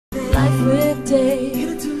Life with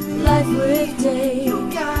Dave. Life with Dave.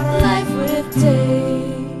 Life with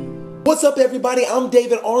Dave. What's up, everybody? I'm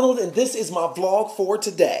David Arnold, and this is my vlog for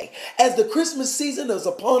today. As the Christmas season is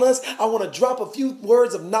upon us, I want to drop a few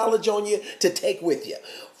words of knowledge on you to take with you.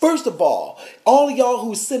 First of all of y'all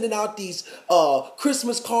who's sending out these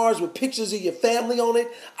Christmas cards with pictures of your family on it,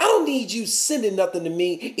 I don't need you sending nothing to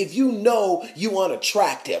me if you know you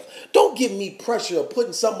unattractive. Don't give me pressure of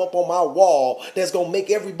putting something up on my wall that's going to make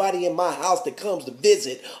everybody in my house that comes to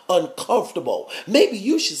visit uncomfortable. Maybe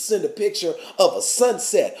you should send a picture of a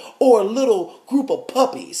sunset or a little group of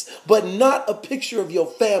puppies, but not a picture of your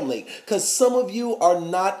family, because some of you are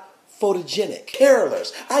not photogenic.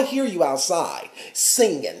 Carolers, I hear you outside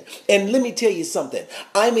singing, and let me tell you something.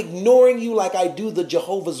 I'm ignoring you like I do the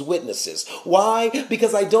Jehovah's Witnesses. Why?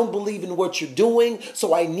 Because I don't believe in what you're doing,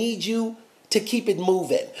 so I need you to keep it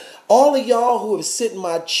moving. All of y'all who have sent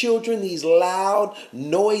my children these loud,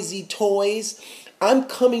 noisy toys, I'm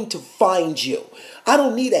coming to find you. I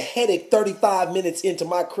don't need a headache 35 minutes into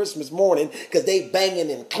my Christmas morning because they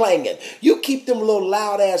banging and clanging. You keep them little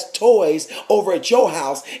loud ass toys over at your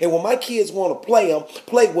house, and when my kids want to play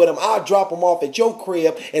with them, I'll drop them off at your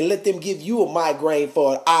crib and let them give you a migraine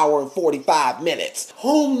for an hour and 45 minutes.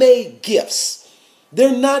 Homemade gifts.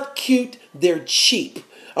 They're not cute, they're cheap.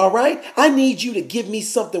 All right? I need you to give me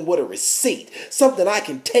something with a receipt, something I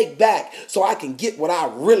can take back so I can get what I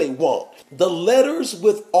really want. The letters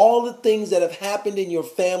with all the things that have happened in your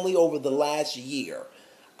family over the last year.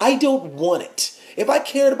 I don't want it. If I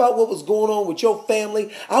cared about what was going on with your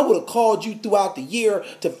family, I would have called you throughout the year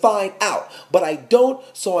to find out. But I don't,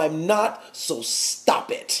 so I'm not, so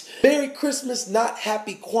stop it. Merry Christmas, not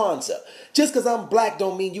Happy Kwanzaa. Just because I'm black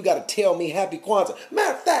don't mean you got to tell me Happy Kwanzaa.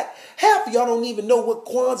 Matter of fact, half of y'all don't even know what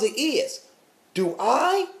Kwanzaa is. Do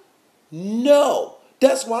I? No.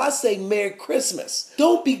 That's why I say Merry Christmas.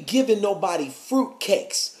 Don't be giving nobody fruit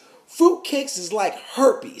cakes. Fruit cakes is like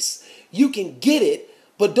herpes. You can get it,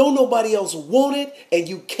 but don't nobody else want it, and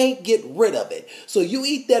you can't get rid of it. So you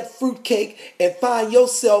eat that fruit cake and find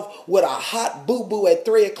yourself with a hot boo-boo at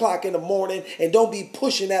 3 o'clock in the morning, and don't be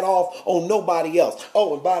pushing that off on nobody else.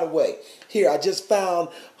 Oh, and by the way, here, I just found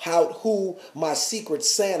out who my secret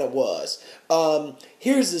Santa was.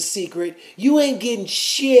 Here's the secret. You ain't getting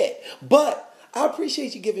shit, but I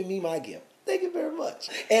appreciate you giving me my gift. Thank you very much.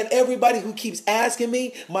 And everybody who keeps asking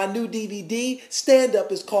me, my new DVD,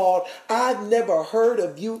 stand-up, is called I've Never Heard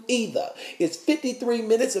of You Either. It's 53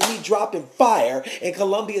 minutes of me dropping fire in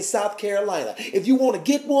Columbia, South Carolina. If you want to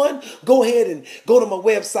get one, go ahead and go to my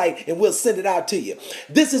website and we'll send it out to you.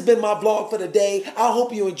 This has been my vlog for the day. I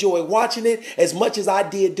hope you enjoy watching it as much as I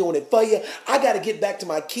did doing it for you. I got to get back to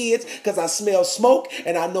my kids because I smell smoke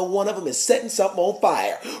and I know one of them is setting something on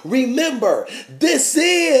fire. Remember, this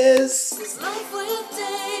is... Life with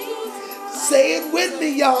Dave. Say it with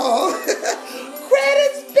me, y'all.